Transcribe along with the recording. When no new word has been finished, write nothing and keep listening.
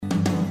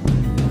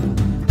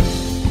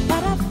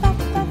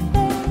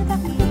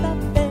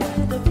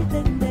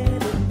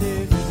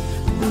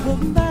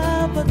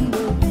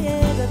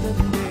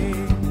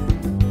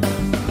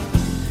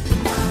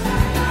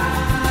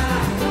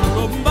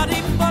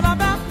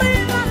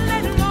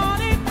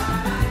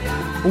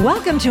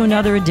Welcome to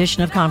another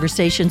edition of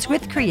Conversations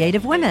with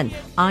Creative Women.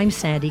 I'm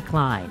Sandy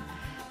Klein.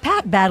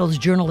 Pat Battle's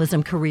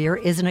journalism career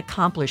is an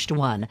accomplished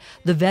one.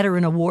 The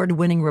veteran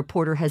award-winning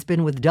reporter has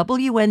been with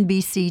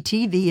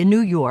WNBC-TV in New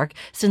York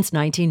since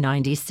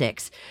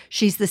 1996.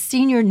 She's the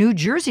senior New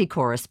Jersey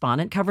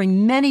correspondent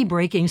covering many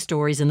breaking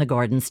stories in the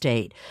Garden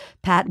State.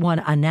 Pat won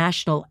a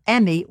national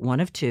Emmy,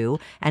 one of two,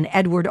 and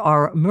Edward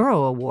R.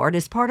 Murrow Award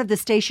as part of the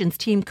station's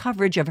team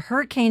coverage of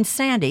Hurricane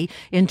Sandy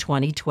in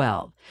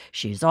 2012.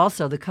 She's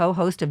also the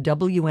co-host of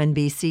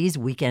WNBC's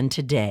Weekend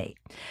Today.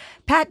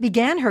 Pat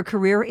began her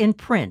career in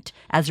print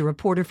as a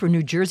reporter for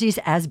New Jersey's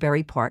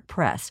Asbury Park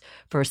Press,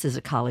 first as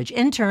a college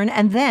intern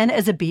and then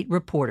as a beat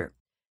reporter.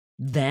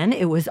 Then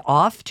it was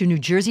off to New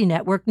Jersey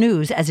Network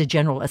News as a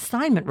general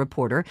assignment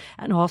reporter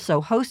and also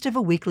host of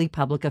a weekly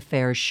public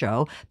affairs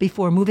show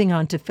before moving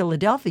on to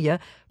Philadelphia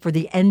for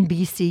the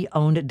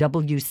NBC-owned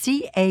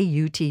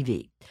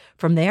WCAU-TV.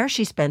 From there,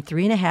 she spent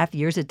 3.5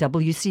 years at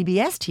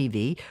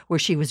WCBS-TV, where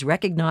she was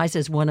recognized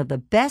as one of the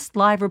best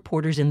live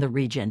reporters in the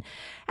region.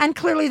 And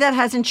clearly that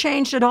hasn't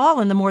changed at all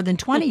in the more than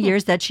 20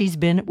 years that she's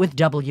been with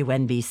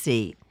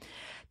WNBC.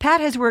 Pat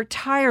has worked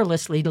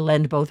tirelessly to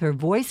lend both her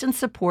voice and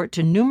support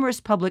to numerous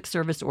public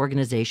service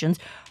organizations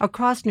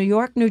across New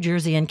York, New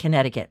Jersey, and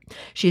Connecticut.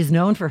 She is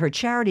known for her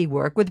charity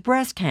work with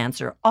breast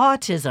cancer,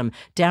 autism,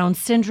 Down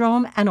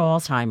syndrome, and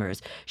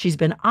Alzheimer's. She's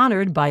been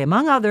honored by,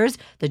 among others,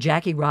 the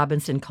Jackie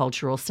Robinson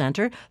Cultural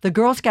Center, the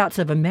Girl Scouts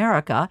of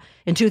America.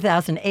 In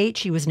 2008,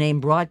 she was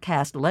named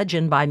Broadcast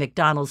Legend by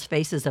McDonald's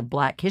Faces of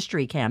Black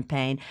History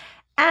campaign.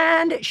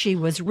 And she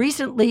was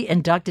recently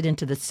inducted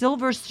into the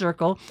Silver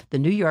Circle, the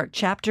New York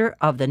chapter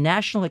of the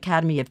National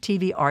Academy of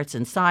TV Arts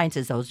and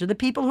Sciences. Those are the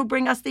people who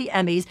bring us the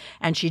Emmys.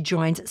 And she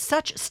joins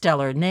such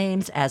stellar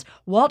names as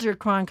Walter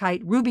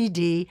Cronkite, Ruby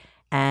Dee,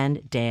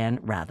 and Dan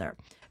Rather.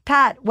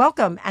 Pat,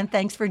 welcome, and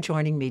thanks for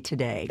joining me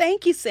today.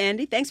 Thank you,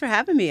 Sandy. Thanks for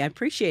having me. I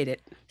appreciate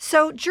it.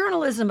 So,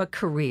 journalism a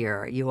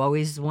career. You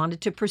always wanted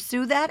to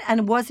pursue that,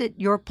 and was it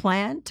your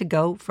plan to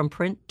go from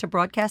print to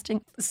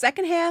broadcasting? The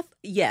second half,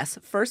 yes.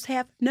 First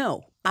half,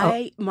 no.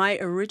 My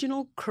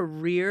original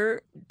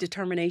career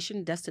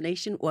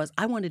destination was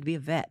I wanted to be a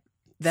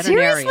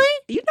veterinarian. Seriously?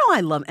 You know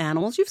I love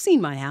animals. You've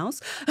seen my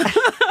house.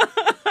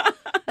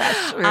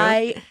 That's true.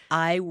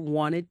 I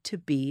wanted to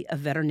be a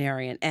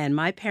veterinarian, and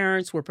my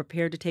parents were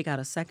prepared to take out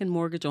a second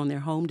mortgage on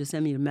their home to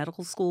send me to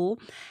medical school,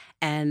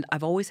 and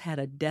I've always had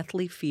a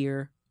deathly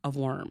fear of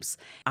worms.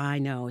 I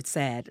know, it's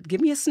sad.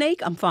 Give me a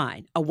snake, I'm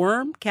fine. A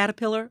worm,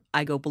 caterpillar,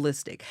 I go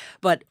ballistic.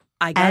 But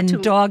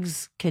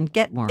dogs can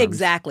get worms.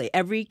 Exactly.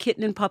 Every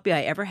kitten and puppy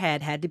I ever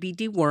had to be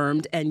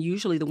dewormed, and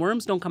usually the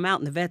worms don't come out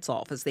in the vet's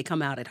office. They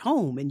come out at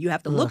home, and you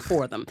have to look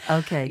for them.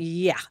 Okay.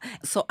 Yeah.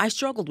 So I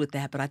struggled with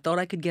that, but I thought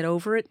I could get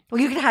over it. Well,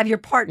 you could have your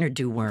partner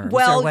do worms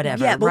or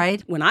whatever, yeah,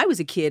 right? When I was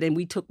a kid and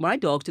we took my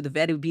dog to the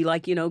vet, it would be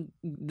like,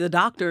 the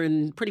doctor,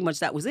 and pretty much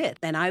that was it.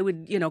 And I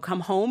would,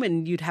 come home,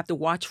 and you'd have to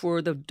watch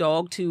for the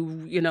dog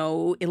to,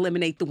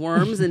 eliminate the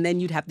worms, and then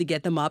you'd have to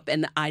get them up,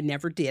 and I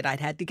never did. I'd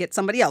had to get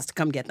somebody else to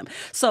come get them.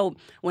 So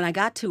when I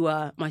got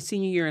to my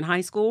senior year in high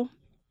school,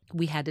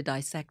 we had to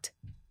dissect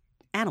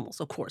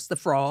animals, of course. The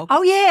frog.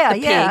 Oh, yeah, the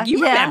pig. You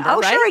remember, Oh,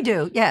 right? sure I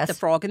do, yes. The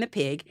frog and the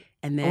pig.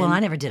 And then I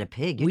never did a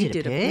pig. You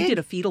did a pig? We did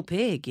a fetal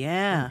pig,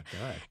 yeah. Oh,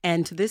 my God.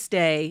 And to this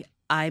day,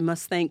 I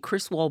must thank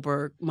Chris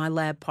Wahlberg, my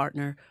lab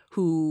partner,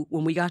 who,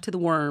 when we got to the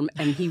worm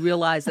and he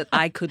realized that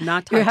I could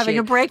not touch it. You're having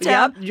a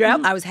breakdown?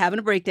 Yep. I was having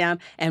a breakdown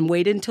and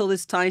waited until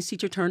this science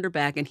teacher turned her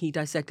back and he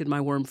dissected my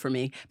worm for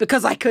me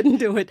because I couldn't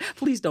do it.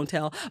 Please don't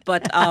tell.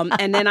 But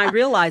and then I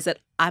realized that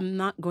I'm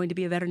not going to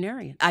be a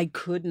veterinarian. I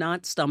could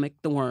not stomach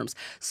the worms.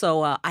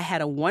 So I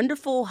had a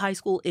wonderful high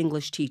school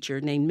English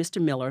teacher named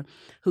Mr. Miller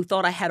who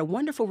thought I had a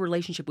wonderful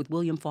relationship with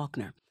William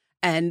Faulkner.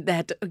 And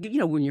that,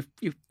 when you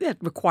that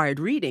required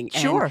reading.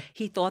 And sure.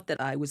 He thought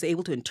that I was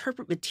able to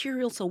interpret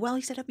material so well.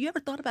 He said, have you ever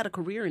thought about a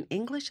career in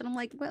English? And I'm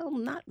like, well,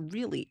 not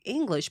really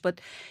English,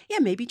 but yeah,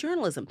 maybe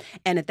journalism.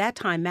 And at that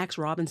time, Max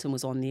Robinson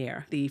was on the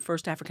air, the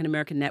first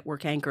African-American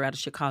network anchor out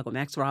of Chicago,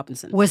 Max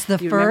Robinson. Was the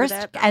first?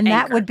 And anchor.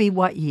 That would be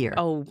what year?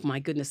 Oh, my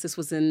goodness. This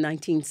was in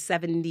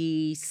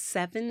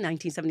 1977,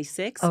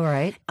 1976. All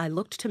right. I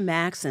looked to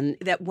Max, and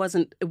it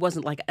wasn't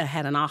like I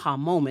had an aha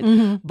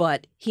moment,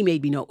 but he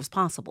made me know it was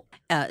possible.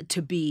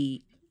 To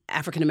be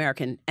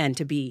African-American and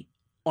to be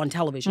on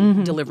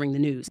television delivering the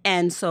news.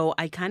 And so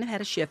I kind of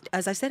had a shift.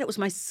 As I said, it was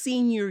my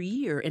senior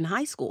year in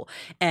high school.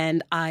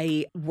 And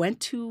I went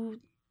to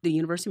the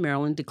University of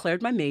Maryland,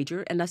 declared my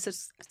major, and I said,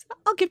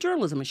 I'll give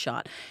journalism a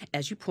shot.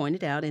 As you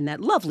pointed out in that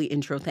lovely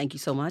intro, thank you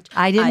so much.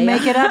 I didn't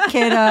make it up,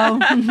 kiddo.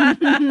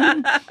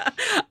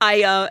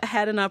 I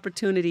had an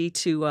opportunity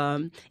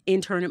to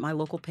intern at my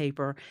local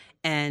paper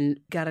and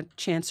got a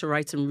chance to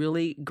write some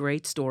really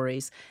great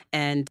stories,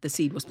 and the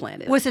seed was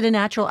planted. Was it a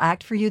natural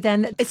act for you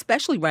then?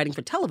 Especially writing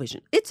for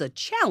television. It's a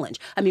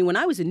challenge. I mean, when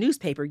I was in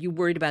newspaper, you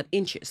worried about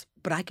inches,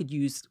 but I could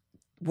use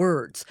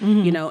words,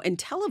 you know, and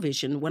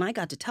television. When I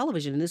got to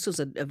television, and this was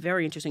a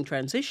very interesting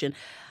transition,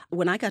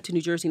 when I got to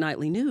New Jersey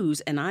Nightly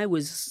News, and I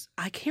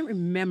can't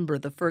remember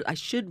the first, I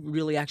should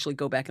really actually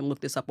go back and look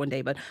this up one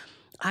day, but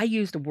I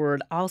used a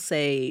word, I'll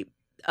say,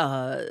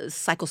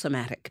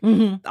 psychosomatic,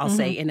 I'll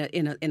say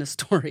in a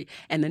story.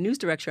 And the news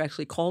director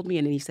actually called me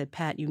in and he said,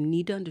 Pat, you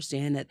need to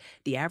understand that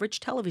the average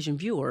television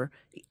viewer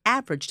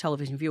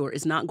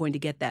is not going to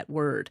get that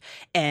word.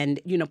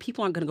 And, you know,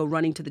 people aren't going to go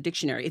running to the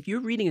dictionary. If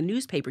you're reading a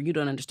newspaper, you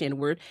don't understand a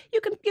word,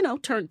 you can, you know,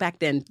 turn back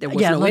then. There was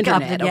no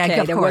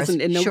internet. There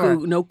wasn't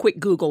no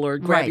quick Google or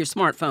grab your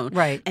smartphone.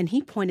 Right. And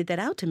he pointed that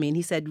out to me and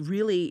he said,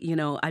 really, you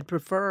know, I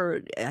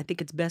think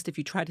it's best if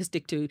you try to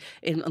stick to,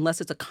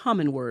 unless it's a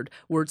common word,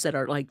 words that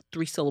are like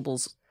 3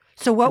 syllables.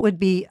 So what would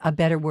be a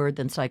better word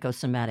than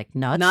psychosomatic?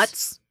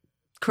 Nuts?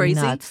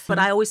 Crazy. Nuts. But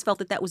I always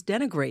felt that was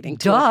denigrating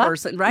to a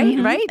person, right?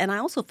 Right. And I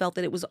also felt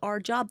that it was our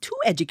job to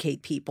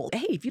educate people.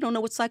 Hey, if you don't know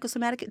what's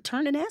psychosomatic,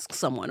 turn and ask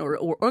someone or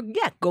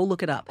go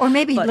look it up. Or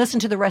maybe listen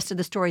to the rest of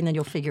the story and then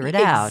you'll figure it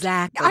out.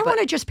 Exactly. I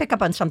want to just pick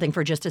up on something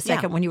for just a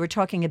second. When you were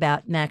talking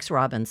about Max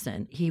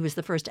Robinson, he was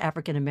the first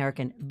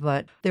African-American,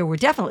 but there were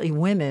definitely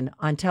women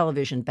on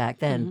television back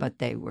then, but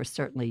they were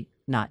certainly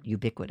not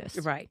ubiquitous.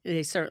 Right.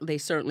 They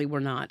certainly were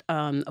not.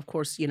 Of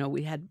course, you know,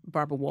 we had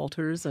Barbara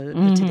Walters, the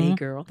Today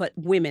girl, but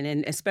women,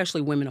 and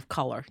especially women of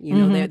color, you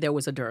know, there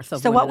was a dearth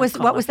of women of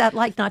color. What was that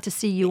like not to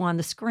see you on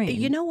the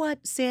screen? You know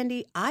what,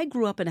 Sandy? I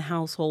grew up in a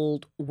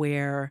household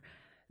where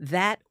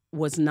that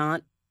was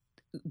not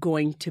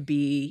going to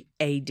be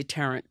a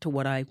deterrent to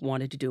what I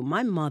wanted to do.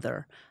 My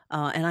mother,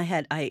 and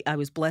I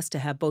was blessed to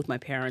have both my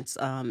parents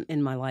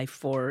in my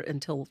life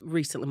until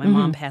recently. My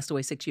mom passed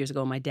away 6 years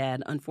ago. My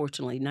dad,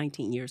 unfortunately,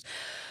 19 years.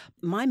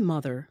 My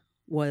mother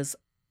was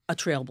a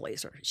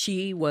trailblazer.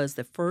 She was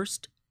the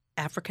first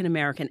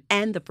African-American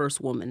and the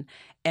first woman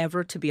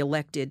ever to be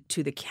elected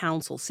to the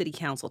council, city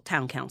council,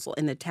 town council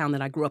in the town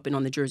that I grew up in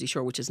on the Jersey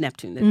Shore, which is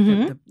Neptune,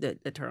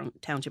 the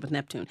township of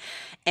Neptune.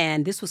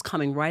 And this was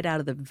coming right out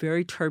of the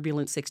very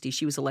turbulent 60s.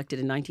 She was elected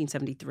in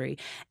 1973.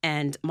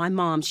 And my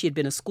mom, she had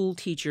been a school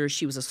teacher.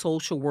 She was a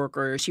social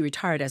worker. She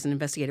retired as an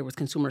investigator with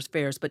Consumer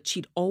Affairs, but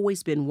she'd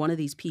always been one of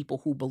these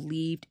people who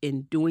believed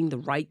in doing the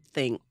right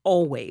thing,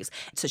 always.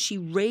 So she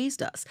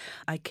raised us.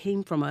 I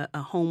came from a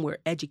home where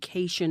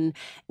education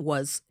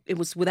was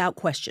without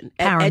question.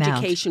 Paramount.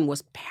 Education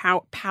was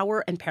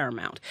power and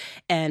paramount.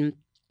 And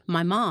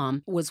my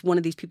mom was one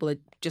of these people that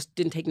just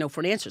didn't take no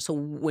for an answer. So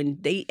when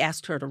they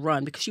asked her to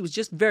run, because she was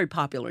just very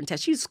popular in town,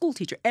 she was a school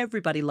teacher.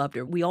 Everybody loved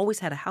her. We always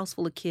had a house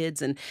full of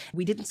kids, and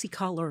we didn't see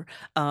color.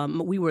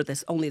 We were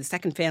only the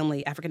second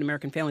family,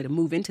 African-American family, to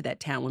move into that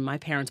town when my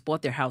parents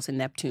bought their house in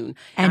Neptune.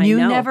 And you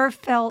never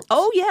felt...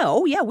 Oh,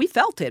 yeah, we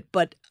felt it,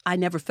 but I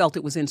never felt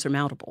it was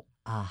insurmountable.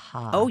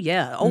 Oh,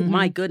 yeah. Oh,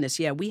 my goodness.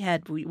 Yeah, we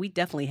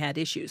definitely had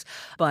issues.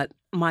 But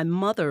my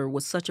mother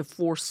was such a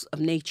force of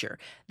nature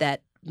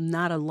that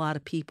not a lot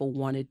of people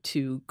wanted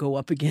to go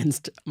up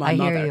against my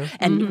mother. Hear you.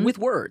 And with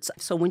words.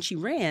 So when she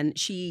ran,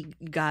 she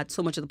got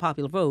so much of the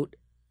popular vote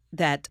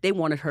that they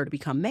wanted her to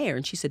become mayor.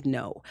 And she said,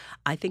 no,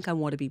 I think I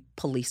want to be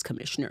police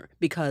commissioner,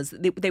 because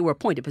they were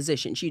appointed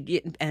positions.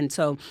 And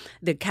so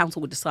the council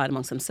would decide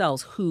amongst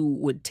themselves who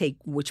would take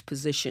which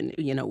position,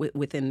 you know,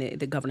 within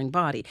the governing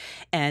body.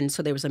 And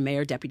so there was a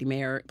mayor, deputy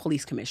mayor,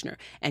 police commissioner.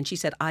 And she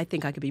said, I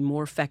think I could be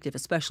more effective,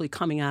 especially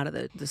coming out of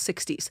the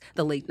 60s,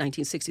 the late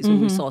 1960s,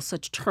 when we saw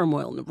such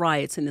turmoil and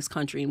riots in this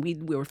country. And we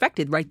were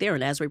affected right there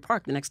in Asbury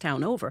Park, the next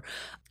town over.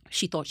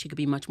 She thought she could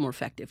be much more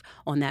effective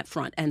on that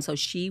front. And so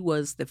she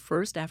was the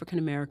first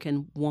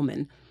African-American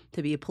woman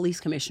to be a police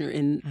commissioner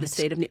in the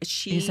state of New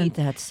York. Isn't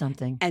that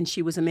something? And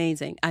she was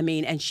amazing. I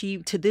mean, and she,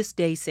 to this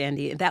day,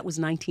 Sandy, that was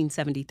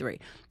 1973.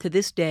 To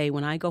this day,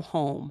 when I go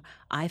home,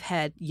 I've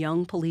had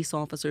young police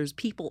officers,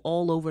 people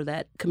all over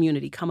that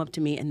community come up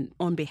to me, and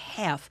on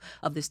behalf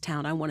of this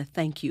town, I want to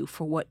thank you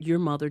for what your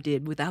mother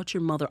did. Without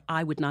your mother,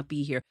 I would not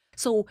be here.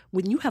 So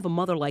when you have a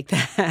mother like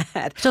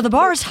that... So the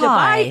bar is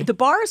high. The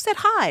bar is set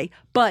high,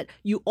 but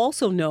you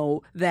also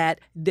know that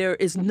there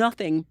is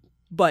nothing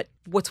but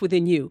what's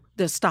within you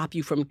to stop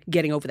you from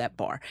getting over that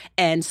bar.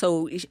 And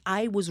so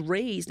I was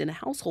raised in a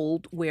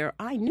household where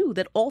I knew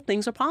that all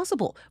things are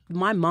possible.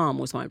 My mom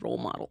was my role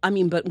model. I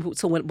mean, but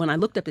so when I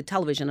looked up at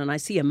television and I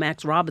see a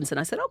Max Robinson,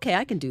 I said, okay,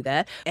 I can do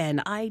that.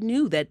 And I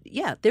knew that,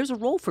 yeah, there's a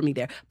role for me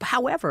there. But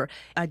however,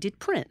 I did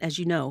print, as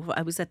you know.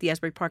 I was at the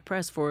Asbury Park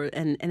Press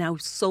and I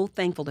was so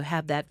thankful to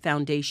have that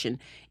foundation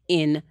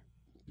in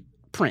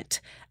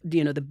print,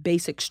 you know, the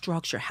basic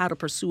structure, how to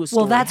pursue a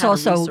story.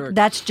 Well,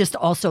 that's just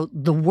also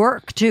the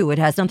work too. It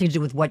has something to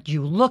do with what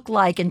you look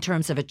like in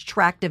terms of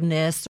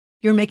attractiveness.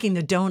 You're making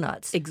the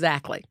donuts.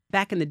 Exactly.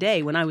 Back in the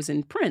day when I was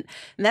in print,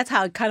 and that's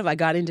how I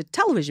got into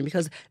television,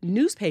 because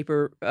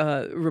newspaper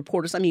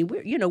reporters, I mean,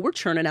 we're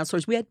churning out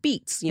stories. We had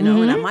beats, you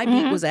know, and my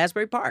beat was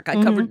Asbury Park.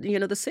 I covered,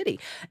 the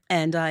city.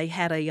 And I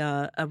had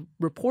a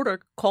reporter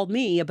called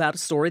me about a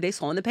story they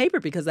saw in the paper,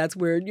 because that's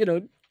where,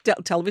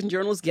 television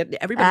journalists get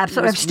everybody.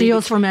 Absolutely.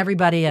 Steals from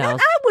everybody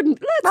else.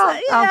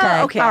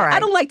 Okay. All right. I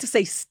don't like to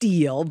say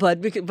steal,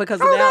 but because Oh, of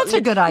that, that's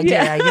a good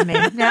idea. Yeah. You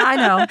mean? Yeah, I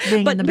know.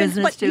 Being in the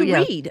business but too. you Yeah.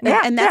 read,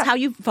 Yeah, and that's yeah. how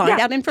you find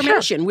Yeah, out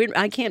information.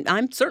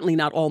 I'm certainly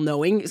not all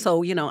knowing,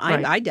 so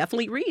Right. I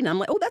definitely read. And I'm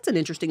like, oh, that's an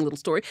interesting little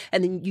story,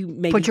 and then you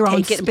maybe Put your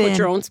own take it and put your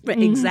spin. own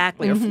spin,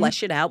 exactly, or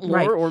flesh it out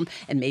more, Right.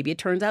 and maybe it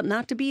turns out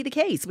not to be the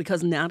case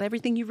because not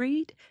everything you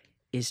read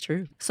is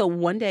true. So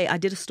one day I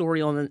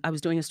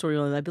was doing a story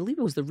on, I believe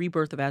it was the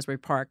rebirth of Asbury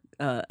Park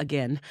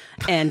again.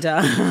 And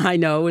I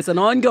know it's an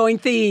ongoing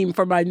theme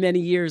for my many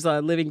years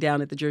living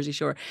down at the Jersey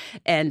Shore.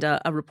 And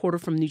a reporter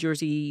from New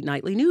Jersey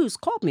Nightly News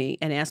called me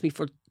and asked me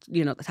for,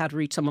 how to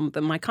reach some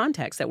of my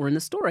contacts that were in the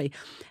story.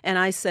 And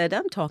I said,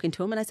 I'm talking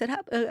to him. And I said,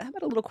 how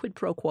about a little quid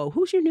pro quo?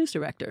 Who's your news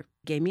director?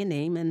 Gave me a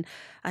name. And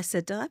I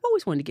said, I've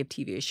always wanted to give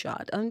TV a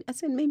shot. I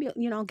said, maybe,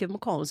 I'll give him a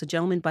call. It was a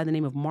gentleman by the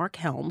name of Mark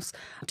Helms,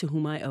 to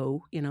whom I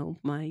owe,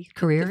 my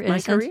Career,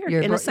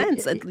 in a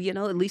sense, at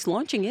least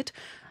launching it.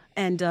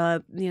 And,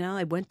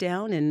 I went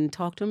down and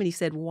talked to him, and he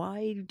said,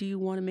 why do you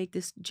want to make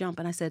this jump?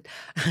 And I said,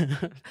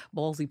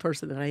 ballsy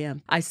person that I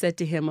am, I said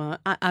to him,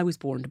 I was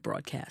born to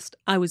broadcast.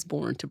 I was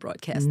born to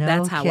broadcast. No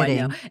That's how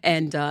kidding. I know.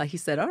 And he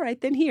said, all right,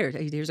 then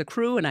here's a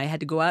crew. And I had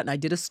to go out, and I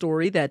did a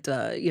story that,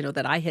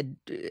 that I had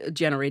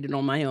generated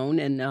on my own.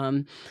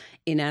 And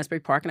in Asbury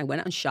Park, and I went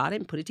out and shot it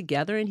and put it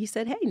together. And he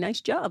said, "Hey,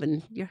 nice job,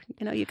 and you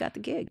got the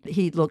gig."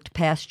 He looked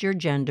past your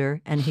gender,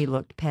 and he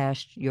looked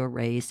past your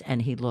race,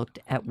 and he looked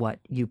at what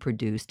you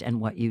produced and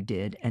what you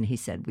did, and he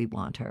said, "We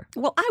want her."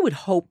 Well, I would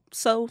hope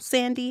so,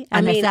 Sandy.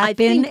 And has that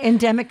been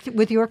endemic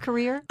with your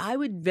career? I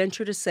would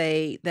venture to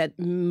say that,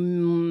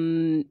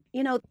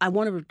 I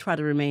want to try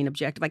to remain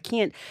objective. I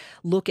can't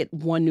look at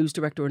one news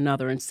director or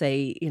another and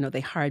say,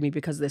 they hired me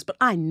because of this, but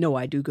I know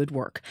I do good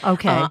work.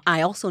 Okay.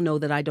 I also know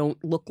that I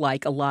don't look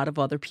like a lot of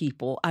other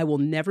people. I will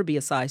never be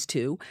a size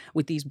 2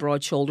 with these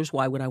broad shoulders.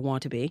 Why would I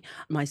want to be?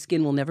 My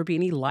skin will never be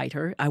any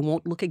lighter. I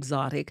won't look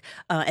exotic.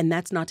 And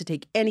that's not to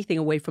take anything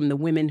away from the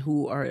women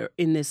who are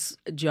in this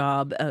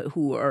job,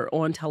 who are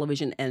on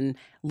television and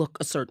look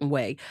a certain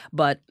way.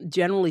 But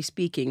generally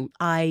speaking,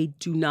 I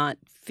do not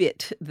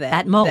fit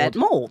that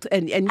mold.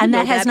 And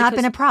that has not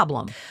been a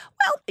problem.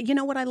 Well, you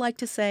know what I like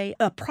to say?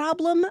 A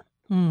problem.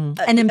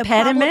 An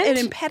impediment? An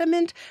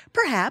impediment,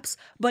 perhaps.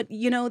 But,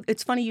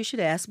 it's funny you should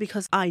ask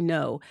because I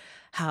know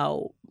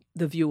how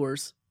the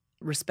viewers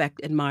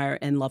respect, admire,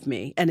 and love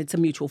me. And it's a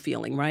mutual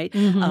feeling, right?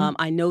 Mm-hmm.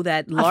 I know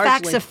that largely. A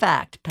fact's a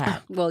fact,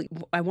 Pat. Well,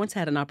 I once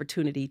had an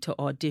opportunity to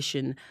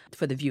audition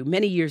for The View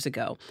many years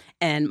ago,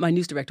 and my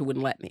news director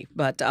wouldn't let me,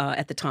 but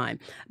at the time,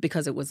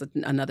 because it was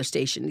another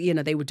station.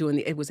 They were doing,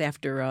 it was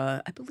after,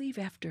 I believe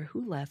after,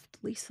 who left?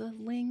 Lisa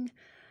Ling?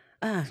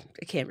 I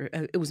can't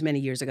remember. It was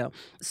many years ago.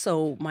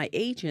 So my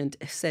agent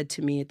said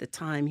to me at the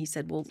time, he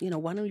said, well,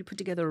 why don't you put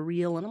together a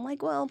reel? And I'm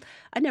like, well,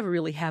 I never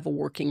really have a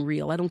working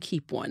reel. I don't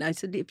keep one. I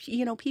said,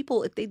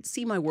 people, if they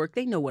see my work,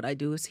 they know what I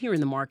do. It's here in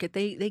the market.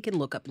 They can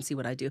look up and see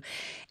what I do.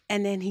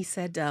 And then he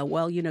said,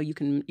 well, you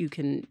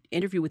can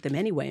interview with them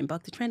anyway and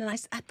buck the trend. And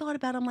I thought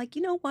about it. I'm like,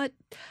 you know what?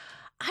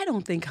 I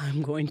don't think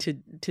I'm going to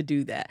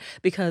do that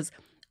because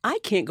I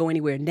can't go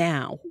anywhere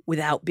now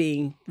without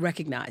being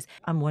recognized.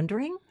 I'm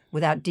wondering,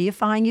 without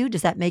deifying you,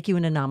 does that make you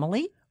an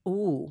anomaly?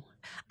 Ooh,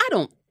 I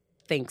don't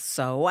think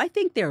so. I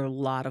think there are a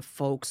lot of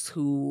folks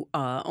who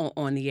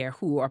on the air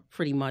who are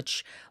pretty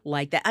much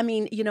like that. I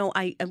mean,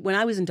 when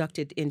I was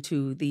inducted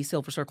into the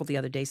Silver Circle the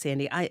other day,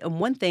 Sandy,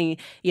 one thing,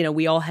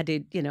 we all had to,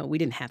 we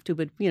didn't have to,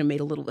 but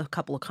made a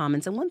couple of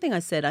comments. And one thing I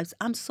said,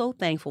 I'm so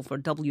thankful for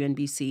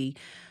WNBC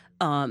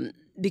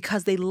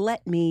because they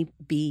let me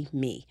be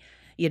me.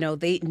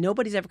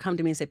 Nobody's ever come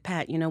to me and said,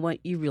 Pat, you know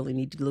what? You really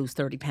need to lose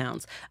 30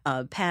 pounds.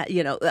 Pat,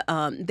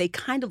 they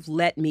kind of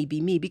let me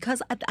be me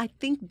because I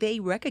think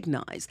they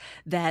recognize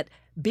that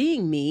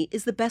being me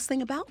is the best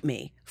thing about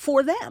me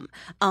for them.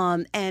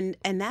 And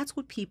that's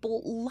what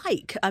people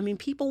like. I mean,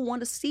 people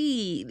want to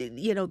see,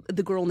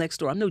 the girl next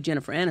door. I'm no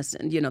Jennifer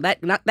Aniston,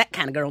 not that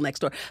kind of girl next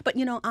door. But,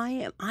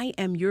 I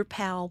am your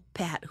pal,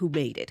 Pat, who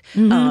made it.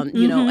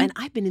 And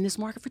I've been in this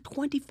market for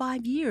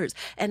 25 years.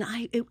 And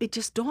it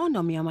just dawned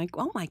on me. I'm like,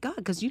 oh, my God,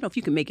 because, if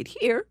you can make it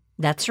here.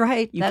 That's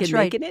right. You can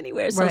make it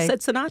anywhere. So right. said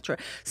Sinatra.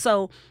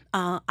 So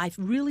I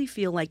really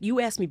feel like you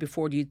asked me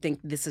before, do you think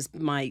this is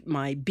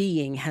my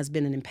being has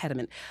been an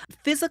impediment?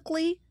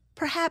 Physically,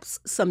 perhaps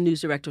some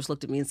news directors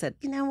looked at me and said,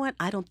 you know what?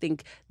 I don't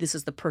think this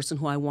is the person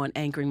who I want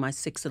anchoring my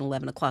 6 and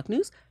 11 o'clock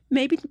news.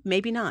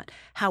 Maybe not.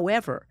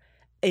 However,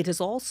 it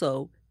has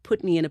also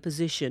put me in a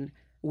position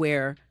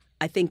where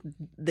I think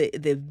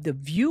the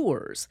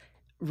viewers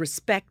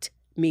respect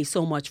me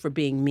so much for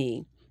being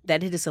me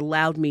that it has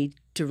allowed me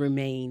to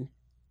remain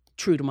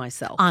true to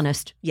myself.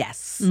 Honest.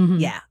 Yes. Mm-hmm.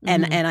 Yeah.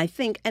 And I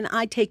think, and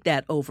I take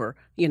that over,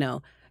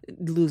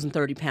 losing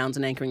 30 pounds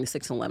and anchoring the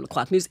 6 and 11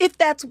 o'clock news, if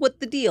that's what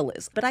the deal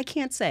is. But I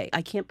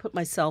can't put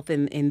myself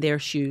in their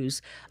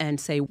shoes and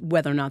say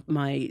whether or not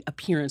my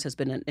appearance has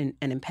been an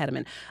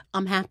impediment.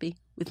 I'm happy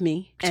with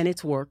me, and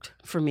it's worked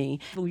for me.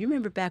 Well, you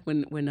remember back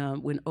when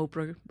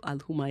Oprah,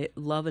 whom I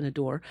love and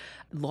adore,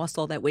 lost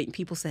all that weight, and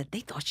people said they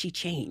thought she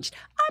changed.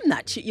 I'm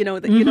not sure, you know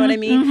what I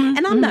mean?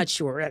 And I'm not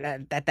sure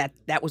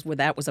that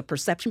was a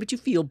perception, but you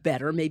feel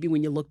better maybe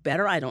when you look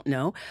better. I don't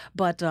know.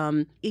 But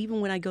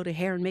even when I go to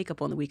hair and makeup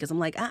on the weekends, I'm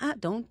like,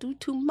 don't do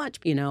too much.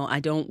 I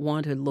don't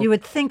want to look. You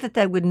would think that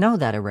they would know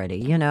that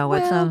already. Well,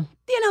 it's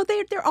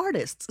they're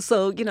artists,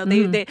 so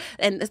they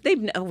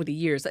they've over the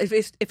years.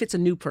 If it's a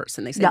new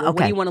person, they say, well,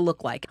 what do you want to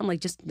look like? I'm like,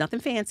 just nothing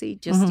fancy,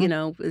 just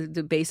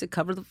the basic,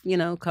 cover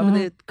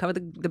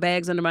the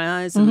bags under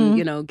my eyes,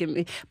 and give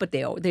me. But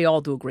they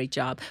all do a great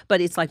job.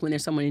 But it's like when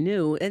there's someone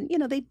new, and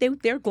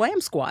they're glam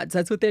squads.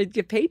 That's what they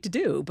get paid to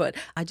do. But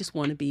I just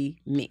want to be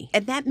me,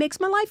 and that makes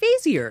my life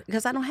easier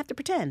because I don't have to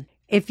pretend.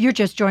 If you're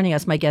just joining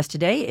us, my guest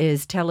today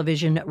is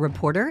television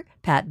reporter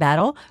Pat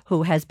Battle,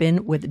 who has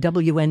been with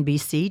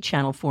WNBC,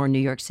 Channel 4 in New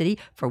York City,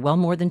 for well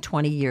more than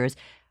 20 years.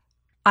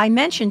 I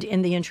mentioned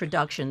in the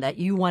introduction that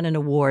you won an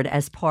award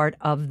as part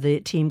of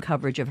the team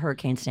coverage of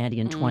Hurricane Sandy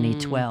in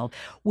 2012.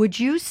 Would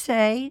you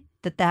say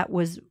that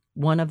was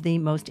one of the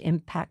most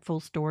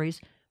impactful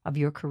stories of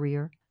your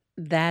career?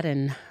 That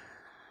and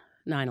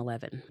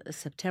 9/11,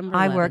 September 11th.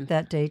 I worked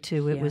that day,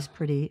 too. It was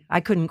pretty...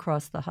 I couldn't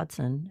cross the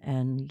Hudson,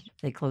 and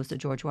they closed the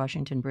George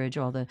Washington Bridge,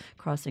 all the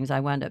crossings. I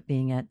wound up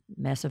being at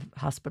Massive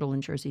Hospital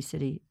in Jersey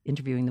City,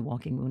 interviewing the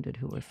walking wounded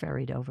who were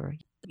ferried over.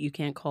 You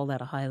can't call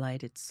that a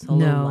highlight. It's a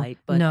low light,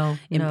 but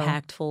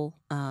impactful.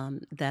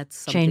 That's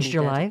something changed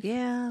your life?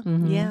 Yeah,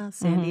 yeah,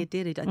 Sandy, it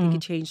did. I think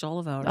it changed all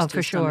of ours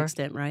to some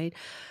extent, right?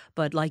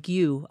 But like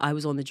you, I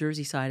was on the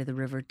Jersey side of the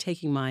river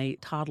taking my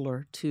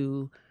toddler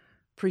to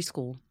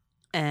preschool.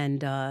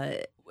 And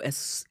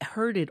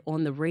heard it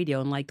on the radio,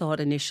 and thought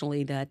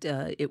initially that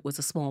it was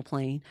a small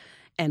plane.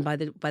 And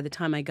by the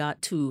time I got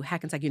to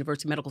Hackensack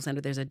University Medical Center,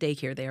 there's a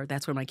daycare there.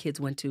 That's where my kids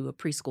went to a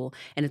preschool,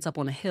 and it's up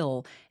on a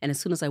hill. And as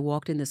soon as I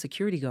walked in, the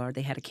security guard,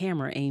 they had a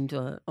camera aimed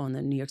on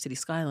the New York City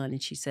skyline,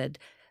 and she said,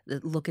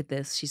 "Look at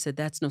this." She said,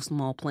 "That's no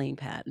small plane,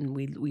 Pat." And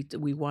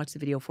we watched the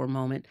video for a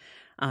moment.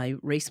 I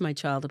raced my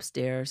child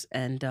upstairs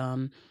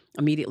and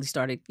immediately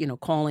started,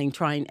 calling,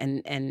 trying,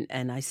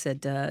 and I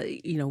said,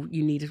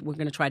 we're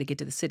going to try to get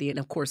to the city. And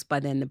of course, by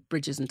then the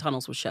bridges and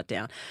tunnels were shut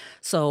down.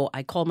 So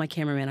I called my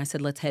cameraman. I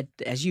said, let's head,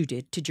 as you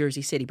did, to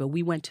Jersey City. But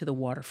we went to the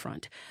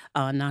waterfront,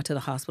 not to the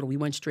hospital. We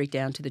went straight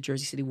down to the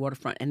Jersey City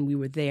waterfront, and we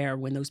were there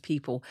when those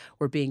people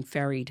were being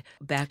ferried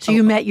back. So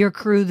you met your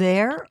crew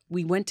there?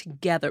 We went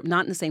together,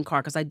 not in the same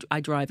car, because I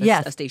drive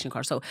a station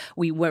car. So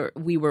we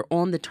were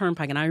on the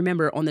turnpike, and I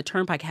remember on the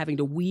turnpike having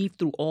to weave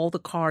through all the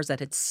cars that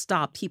had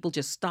stopped. People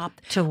just stopped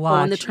to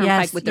watch on the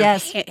turnpike with their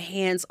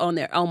hands on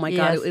their. Oh my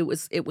God, it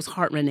was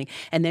heartrending.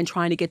 And then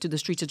trying to get to the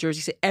streets of Jersey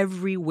City,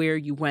 everywhere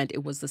you went,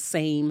 it was the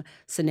same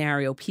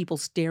scenario. People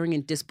staring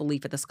in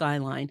disbelief at the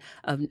skyline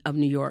of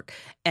New York.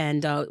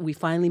 And we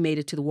finally made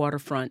it to the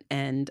waterfront,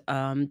 and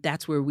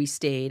that's where we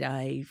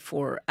stayed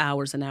for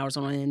hours and hours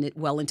on, and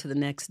well into the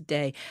next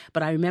day.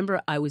 But I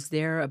remember I was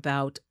there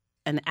about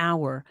an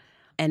hour,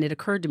 and it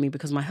occurred to me,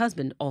 because my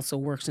husband also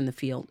works in the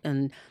field,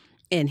 and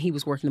he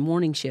was working the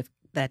morning shift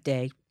that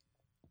day.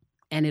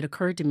 And it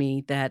occurred to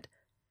me that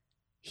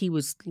he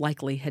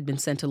had been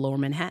sent to Lower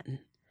Manhattan.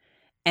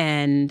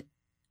 And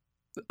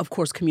of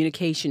course,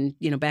 communication,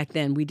 back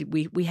then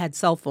we had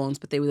cell phones,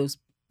 but they were those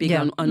big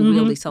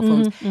unwieldy cell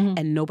phones,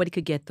 and nobody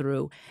could get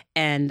through.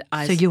 And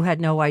so you had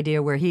no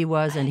idea where he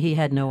was, and he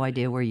had no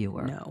idea where you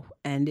were. No,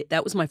 and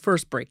that was my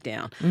first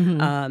breakdown.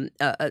 And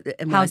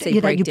when How I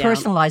say breakdown, you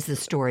personalized the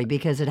story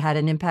because it had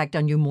an impact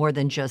on you more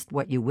than just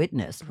what you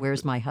witnessed.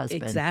 Where's my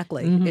husband?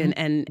 Exactly,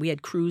 and we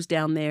had crews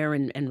down there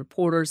and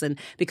reporters, and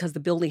because the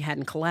building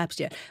hadn't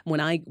collapsed yet.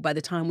 By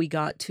the time we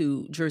got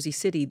to Jersey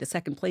City, the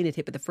second plane had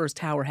hit, but the first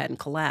tower hadn't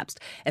collapsed.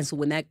 And so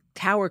when that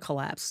tower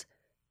collapsed,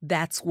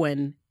 that's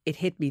when it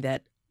hit me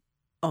that,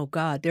 oh,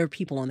 God, there are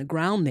people on the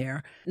ground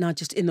there, not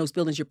just in those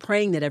buildings. You're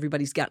praying that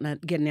everybody's getting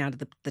out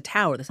of the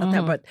tower. That's not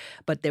that,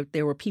 but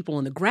there were people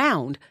on the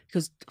ground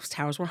because those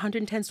towers were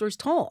 110 stories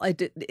tall.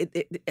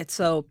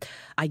 So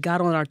I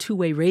got on our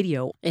two-way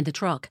radio in the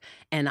truck,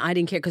 and I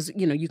didn't care because,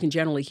 you can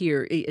generally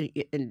hear,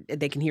 and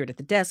they can hear it at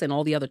the desk and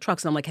all the other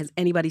trucks. And I'm like, has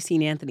anybody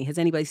seen Anthony? Has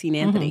anybody seen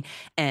Anthony?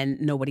 And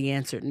nobody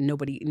answered.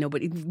 Nobody.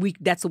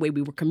 That's the way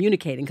we were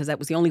communicating, because that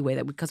was the only way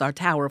because our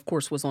tower, of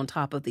course, was on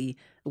top of the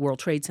World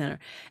Trade Center.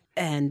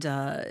 And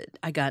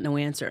I got no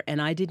answer.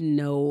 And I didn't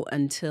know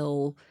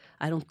until,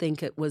 I don't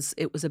think it was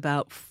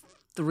about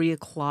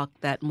 3:00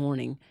 that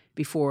morning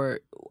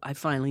before I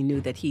finally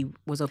knew that he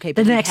was okay.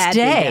 But the next had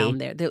day. Been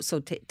down there. So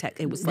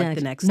it was like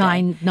the next day.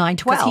 9/12.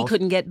 Because he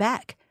couldn't get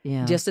back.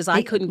 Yeah. Just as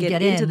I couldn't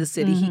get into the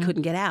city, he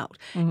couldn't get out.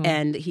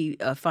 And he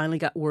finally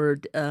got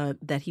word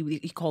that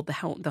he called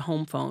the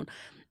home phone.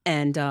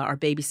 And our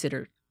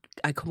babysitter,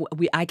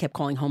 I kept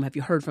calling home, have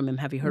you heard from him?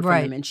 Have you heard from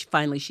him? And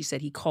finally she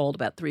said he called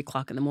about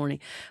 3:00 in the morning.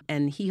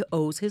 And he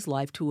owes his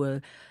life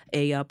to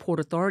a Port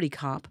Authority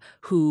cop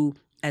who,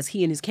 as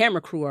he and his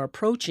camera crew are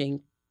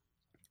approaching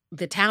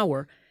the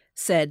tower,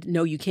 said,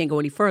 no, you can't go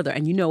any further.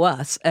 And you know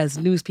us as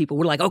news people,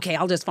 we're like, okay,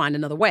 I'll just find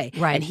another way.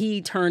 Right. And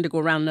he turned to go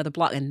around another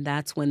block, and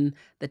that's when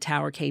the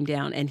tower came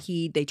down. And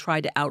they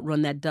tried to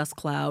outrun that dust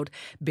cloud,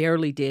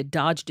 barely did,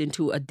 dodged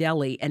into a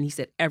deli, and he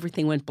said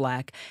everything went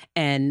black.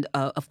 And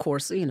of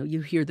course,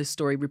 you hear this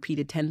story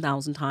repeated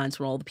 10,000 times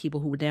from all the people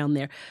who were down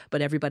there,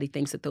 but everybody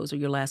thinks that those are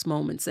your last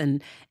moments.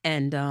 And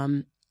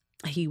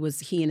he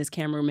and his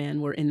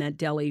cameraman were in that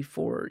deli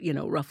for,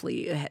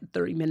 roughly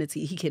 30 minutes.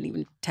 He can't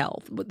even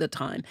tell the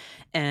time.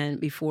 And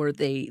before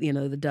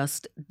the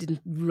dust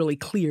didn't really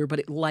clear, but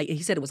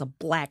he said it was a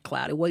black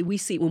cloud. When we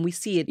see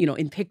it,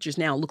 in pictures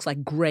now, it looks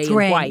like gray and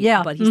white.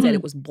 Yeah. But he said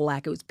it was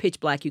black. It was pitch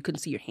black. You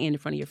couldn't see your hand in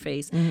front of your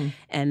face. Mm-hmm.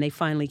 And they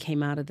finally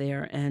came out of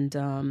there,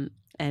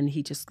 and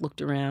he just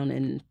looked around,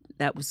 and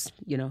that was,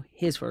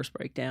 his first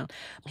breakdown.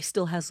 He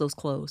still has those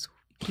clothes.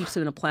 Keeps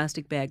them in a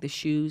plastic bag, the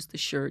shoes, the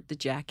shirt, the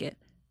jacket.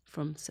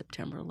 From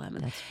September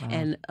 11th. That's wow.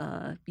 And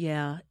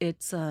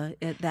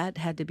that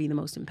had to be the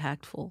most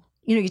impactful.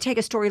 You take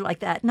a story like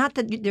that, not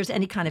that there's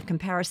any kind of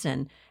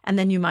comparison, and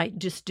then you might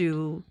just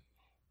do,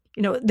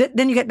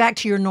 then you get back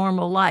to your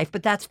normal life,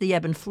 but that's the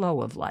ebb and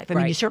flow of life. I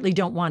mean, you certainly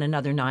don't want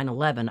another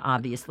 9/11,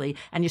 obviously,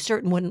 and you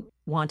certainly wouldn't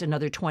want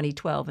another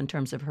 2012 in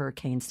terms of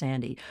Hurricane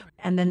Sandy.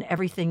 And then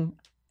everything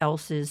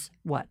else is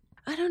what?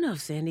 I don't know,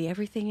 Sandy.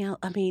 Everything else.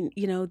 I mean,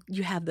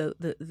 you have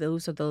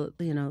those are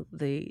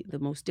the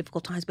most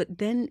difficult times. But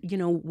then,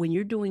 when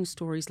you're doing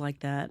stories like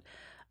that,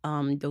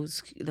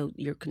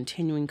 your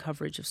continuing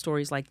coverage of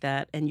stories like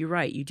that, and you're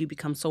right, you do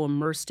become so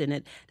immersed in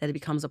it that it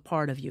becomes a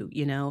part of you.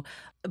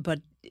 But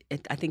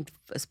I think,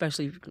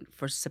 especially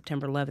for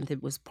September 11th,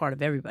 it was part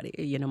of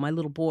everybody. My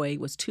little boy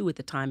was 2 at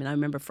the time, and I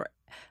remember for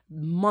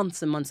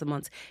months and months and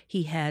months,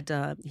 he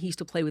used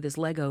to play with his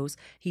Legos.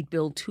 He'd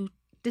build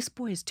This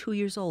boy is 2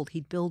 years old.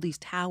 He'd build these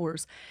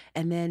towers,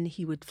 and then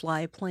he would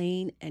fly a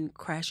plane and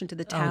crash into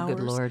the towers. Oh,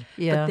 good Lord.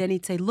 Yeah. But then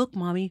he'd say, look,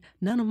 Mommy,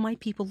 none of my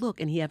people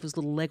look. And he'd have his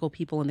little Lego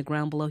people in the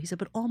ground below. He said,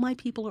 but all my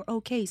people are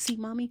okay. See,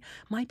 Mommy,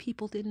 my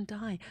people didn't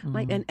die.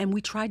 Mm-hmm. And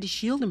we tried to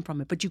shield him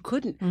from it, but you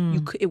couldn't.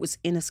 It was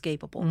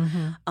inescapable.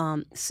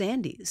 Mm-hmm.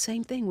 Sandy,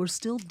 same thing. We're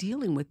still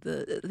dealing with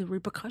the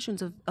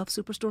repercussions of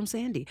Superstorm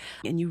Sandy.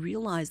 And you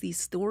realize these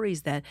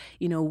stories that,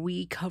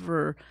 we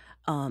cover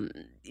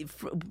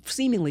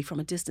seemingly from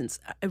a distance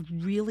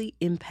really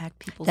impact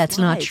people's lives. That's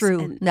not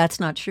true. That's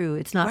not true.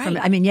 It's not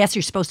right. Yes,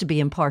 you're supposed to be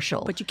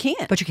impartial. But you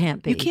can't. But you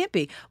can't be. You can't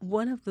be.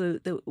 One of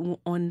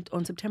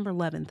on September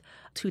 11th,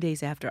 2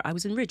 days after, I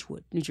was in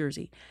Ridgewood, New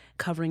Jersey,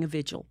 covering a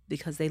vigil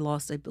because they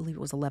lost, I believe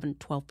it was 11,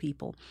 12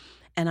 people.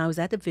 And I was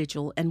at the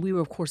vigil, and we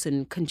were, of course,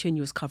 in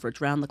continuous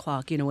coverage round the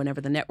clock, whenever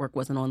the network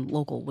wasn't on,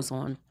 local was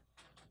on.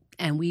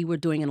 And we were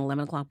doing an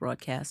 11 o'clock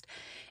broadcast,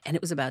 and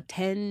it was about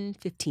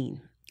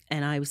 10:15.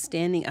 And I was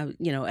standing,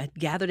 I had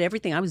gathered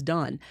everything. I was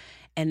done.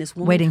 And this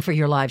woman... Waiting for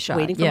your live shot.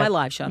 Waiting for my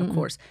live shot, of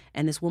course.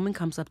 And this woman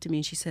comes up to me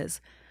and she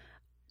says,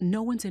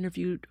 no one's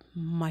interviewed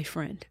my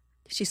friend.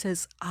 She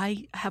says,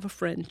 I have a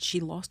friend. She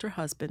lost her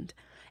husband,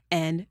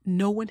 and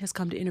no one has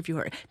come to interview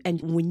her. And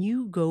when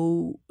you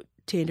go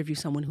to interview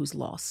someone who's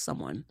lost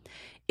someone,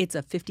 it's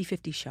a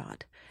 50-50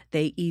 shot.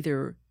 They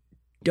either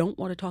don't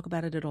want to talk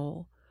about it at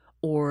all,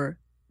 or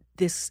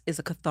this is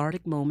a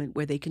cathartic moment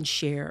where they can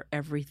share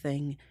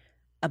everything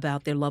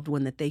about their loved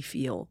one that they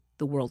feel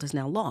the world has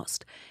now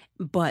lost.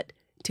 But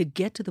to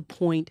get to the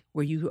point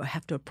where you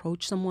have to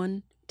approach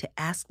someone to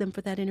ask them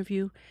for that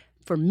interview,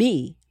 for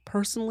me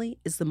personally,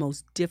 is the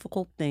most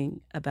difficult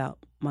thing about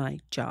my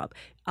job.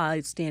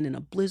 I stand in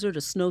a blizzard,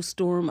 a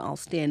snowstorm, I'll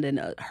stand in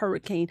a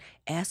hurricane.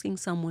 Asking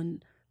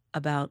someone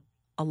about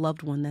a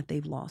loved one that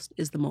they've lost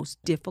is the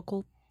most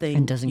difficult thing.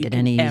 And doesn't get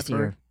any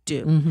easier.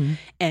 Do. Mm-hmm.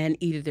 And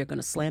either they're going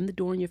to slam the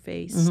door in your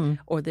face,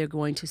 or they're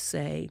going to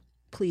say,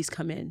 please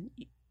come in.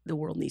 The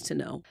world needs to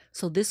know.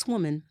 So this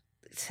woman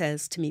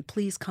says to me,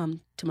 please come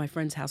to my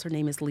friend's house. Her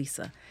name is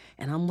Lisa.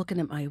 And I'm looking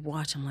at my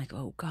watch. I'm like,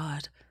 oh,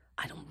 God,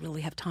 I don't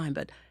really have time.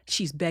 But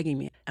she's begging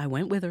me. I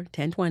went with her,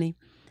 10:20,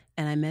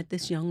 and I met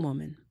this young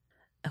woman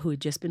who had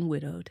just been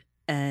widowed.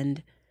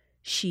 And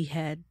she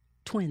had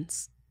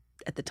twins.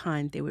 At the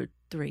time, they were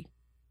 3.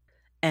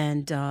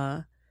 And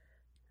her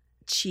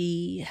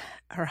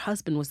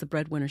husband was the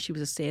breadwinner. She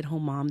was a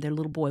stay-at-home mom. Their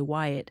little boy,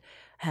 Wyatt,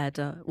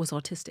 is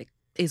autistic.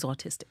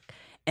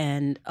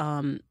 And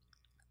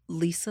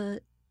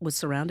Lisa was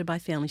surrounded by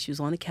family. She was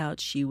on the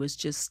couch. She was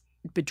just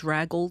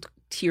bedraggled,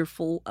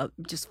 tearful,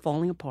 just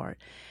falling apart.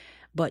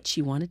 But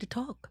she wanted to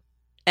talk.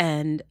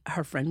 And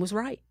her friend was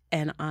right.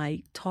 And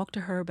I talked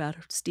to her about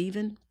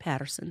Stephen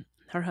Patterson,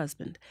 her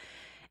husband.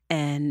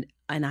 And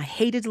I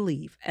hated to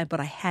leave, but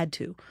I had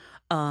to.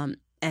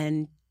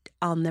 And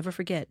I'll never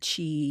forget,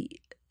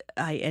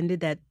 I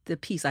ended the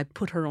piece. I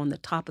put her on the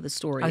top of the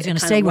story. I was going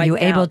to say, were you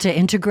able to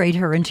integrate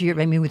her into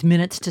with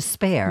minutes to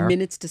spare?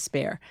 Minutes to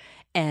spare.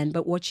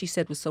 But what she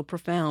said was so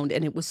profound,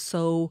 and it was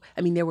so.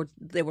 I mean, there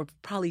were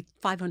probably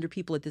 500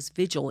 people at this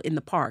vigil in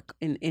the park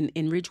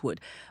in Ridgewood,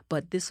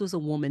 but this was a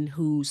woman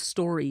whose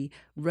story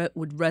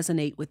would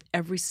resonate with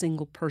every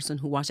single person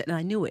who watched it, and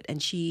I knew it.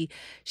 And she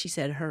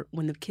said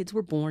when the kids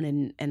were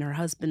born, and her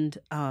husband,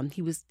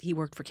 he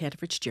worked for Cantor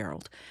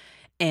Fitzgerald.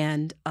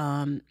 And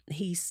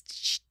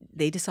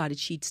they decided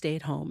she'd stay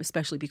at home,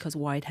 especially because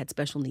Wyatt had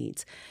special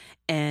needs.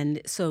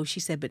 And so she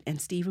said, and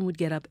Stephen would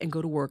get up and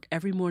go to work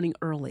every morning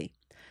early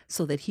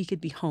so that he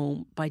could be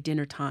home by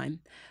dinner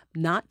time.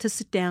 Not to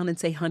sit down and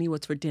say, honey,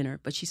 what's for dinner?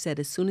 But she said,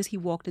 as soon as he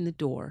walked in the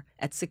door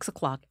at 6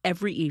 o'clock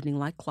every evening,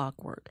 like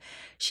clockwork,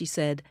 she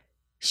said,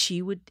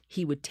 he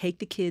would take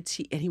the kids,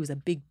 and he was a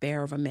big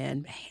bear of a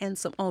man,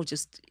 handsome,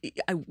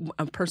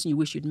 a person you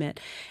wish you'd met.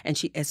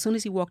 And as soon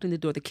as he walked in the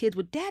door, the kids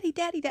would, Daddy,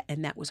 Daddy, Daddy,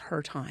 and that was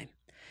her time.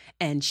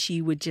 And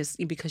she would just,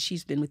 because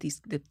she's been with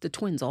the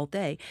twins all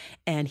day,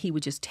 and he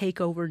would just take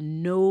over,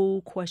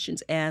 no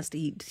questions asked.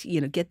 He'd,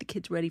 get the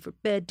kids ready for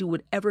bed, do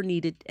whatever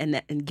needed,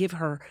 and give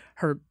her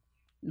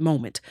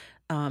moment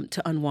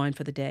to unwind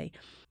for the day.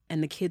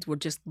 And the kids were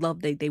just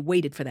loved. They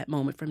waited for that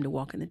moment for him to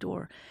walk in the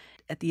door.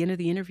 At the end of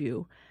the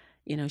interview,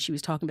 she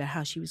was talking about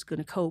how she was going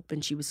to cope,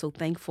 and she was so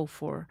thankful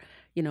for,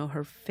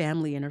 her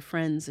family and her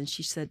friends. And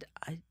she said,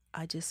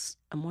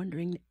 I'm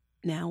wondering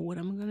now what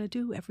I'm going to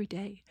do every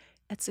day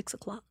at 6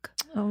 o'clock.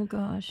 Oh,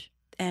 gosh.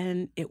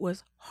 And it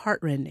was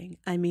heartrending.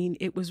 I mean,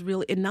 it was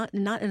really, and not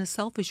in a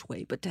selfish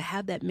way, but to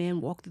have that man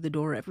walk through the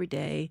door every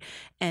day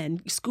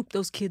and scoop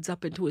those kids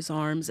up into his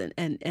arms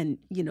and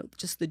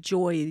just the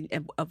joy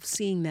of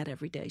seeing that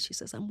every day. She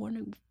says, I'm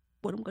wondering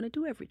what I'm going to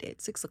do every day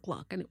at 6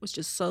 o'clock. And it was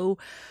just so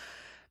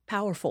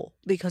powerful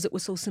because it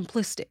was so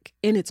simplistic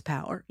in its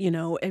power,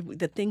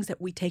 the things that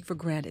we take for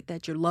granted,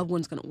 that your loved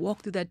one's going to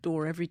walk through that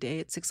door every day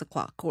at 6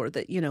 o'clock, or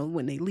that,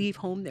 when they leave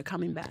home, they're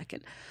coming back.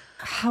 And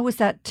how was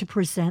that to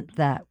present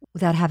that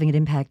without having it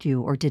impact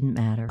you, or didn't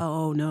matter?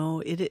 Oh,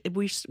 no,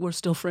 we're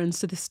still friends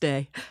to this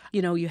day.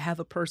 You have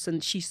a person,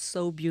 she's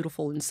so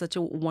beautiful and such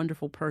a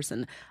wonderful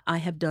person. I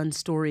have done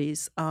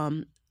stories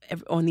on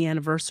the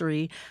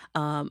anniversary.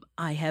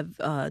 I have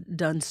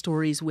done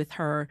stories with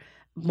her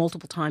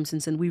multiple times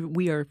since, and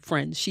we are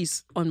friends.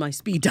 She's on my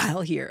speed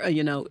dial here,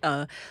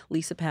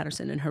 Lisa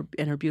Patterson and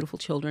her beautiful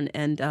children,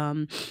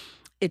 and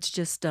it's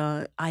just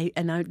there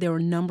were a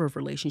number of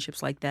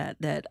relationships like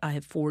that I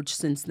have forged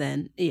since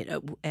then.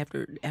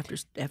 After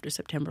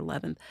September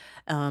 11th,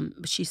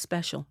 but she's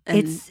special,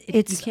 and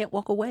you can't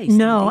walk away.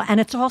 No, Sandy. and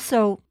it's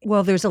also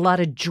there's a lot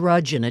of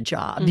drudge in a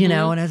job,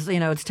 and as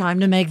it's time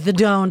to make the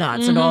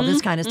donuts and all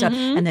this kind of stuff,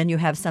 and then you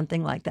have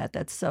something like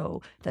that's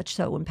so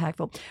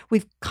impactful.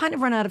 We've kind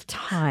of run out of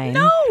time.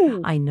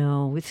 No, I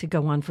know we could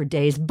go on for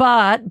days,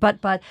 but kind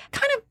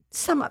of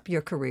sum up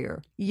your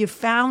career. You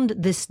found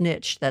this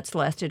niche that's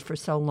lasted for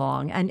so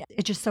long, and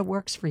it just so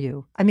works for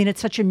you. I mean, it's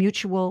such a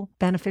mutual,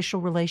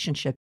 beneficial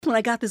relationship. When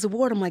I got this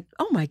award, I'm like,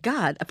 oh my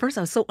God. At first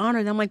I was so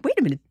honored. I'm like, wait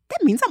a minute,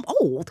 that means I'm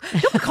old.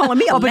 Don't be calling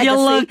me a legacy. But you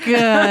look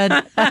good.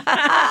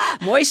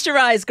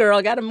 Moisturize, girl.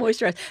 I got to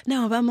moisturize.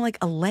 No, but I'm like,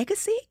 a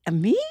legacy?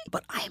 Me?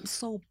 But I am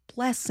so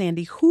blessed,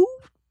 Sandy.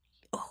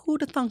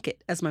 Who'd have thunk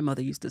it, as my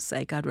mother used to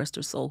say, God rest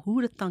her soul,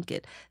 who'd have thunk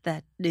it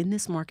that in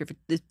this market,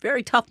 this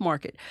very tough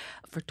market,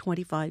 for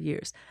 25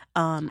 years.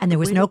 And there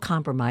was no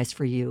compromise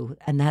for you.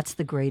 And that's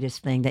the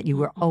greatest thing, that you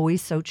were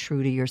always so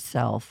true to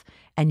yourself,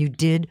 and you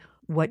did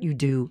what you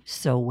do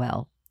so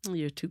well.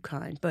 You're too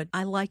kind. But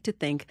I like to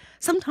think,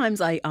 sometimes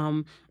I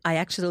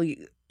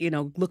actually,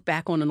 look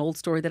back on an old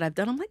story that I've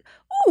done. I'm like,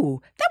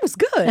 ooh, that was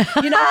good.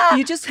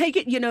 You just take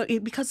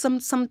it, because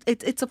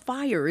it's a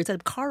fire, it's a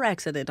car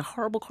accident, a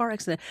horrible car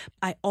accident.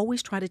 I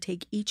always try to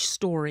take each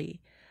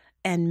story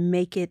and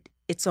make it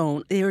its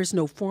own. There is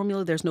no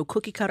formula, there's no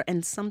cookie cutter,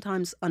 and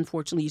sometimes,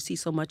 unfortunately, you see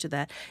so much of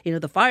that.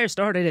 The fire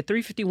started at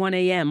 3:51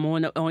 a.m.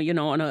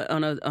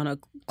 on a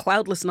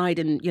cloudless night,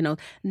 and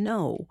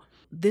no,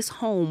 this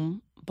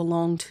home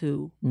belonged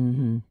to.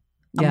 Mm-hmm.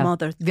 A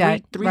mother,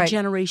 three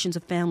generations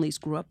of families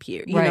grew up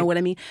here. You know what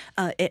I mean?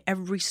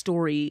 Every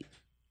story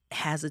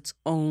has its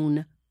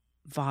own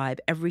vibe.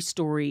 Every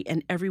story,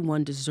 and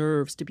everyone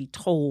deserves to be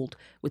told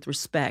with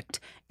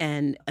respect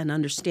and an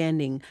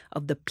understanding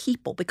of the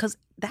people, because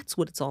that's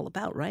what it's all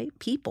about, right?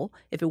 People.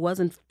 If it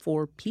wasn't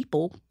for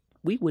people,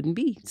 we wouldn't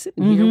be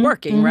sitting here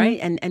working, right?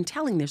 And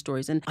telling their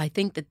stories. And I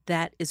think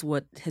that is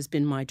what has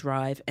been my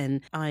drive. And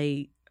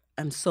I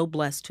am so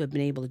blessed to have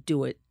been able to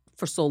do it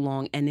for so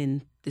long, and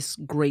in this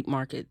great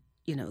market,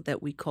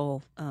 that we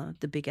call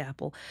the Big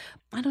Apple.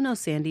 I don't know,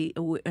 Sandy,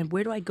 and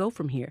where do I go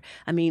from here?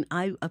 I mean,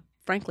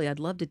 frankly, I'd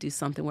love to do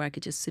something where I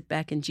could just sit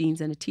back in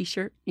jeans and a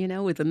T-shirt,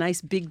 with a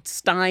nice big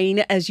stein,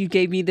 as you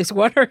gave me this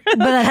water. But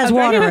that has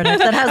water in it.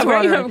 That has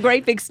water. A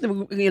great big,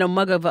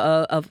 mug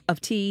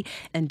of tea,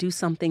 and do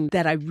something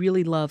that I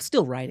really love.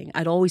 Still writing.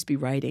 I'd always be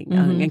writing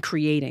and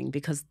creating,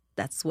 because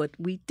that's what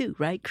we do,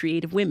 right?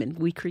 Creative women,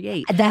 we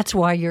create. That's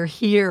why you're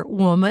here,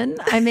 woman.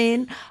 I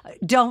mean,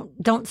 don't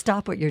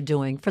stop what you're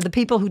doing. For the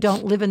people who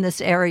don't live in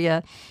this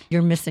area,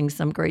 you're missing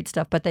some great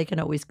stuff, but they can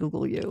always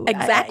Google you.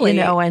 Exactly.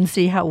 And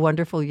see how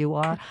wonderful you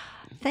are.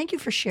 thank you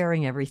for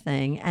sharing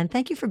everything, and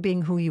thank you for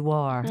being who you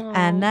are.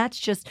 And that's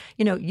just,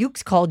 you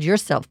called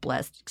yourself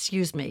blessed.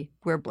 Excuse me.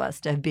 We're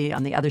blessed to be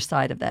on the other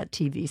side of that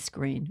TV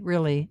screen.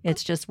 Really,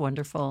 it's just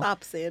wonderful.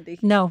 Stop, Sandy.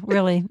 No,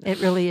 really, it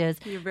really is.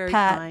 You're very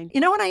Pat, kind.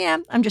 You know what I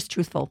am? I'm just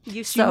truthful.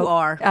 Yes, you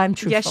are. I'm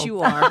truthful. Yes, you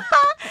are.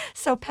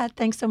 So, Pat,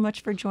 thanks so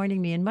much for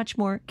joining me, and much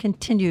more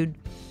continued.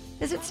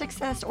 Is it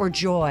success or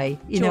joy?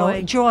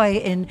 Joy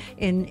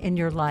in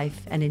your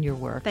life and in your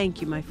work.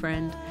 Thank you, my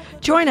friend.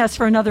 Join us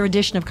for another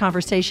edition of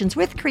Conversations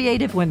with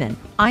Creative Women.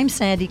 I'm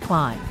Sandy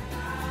Klein.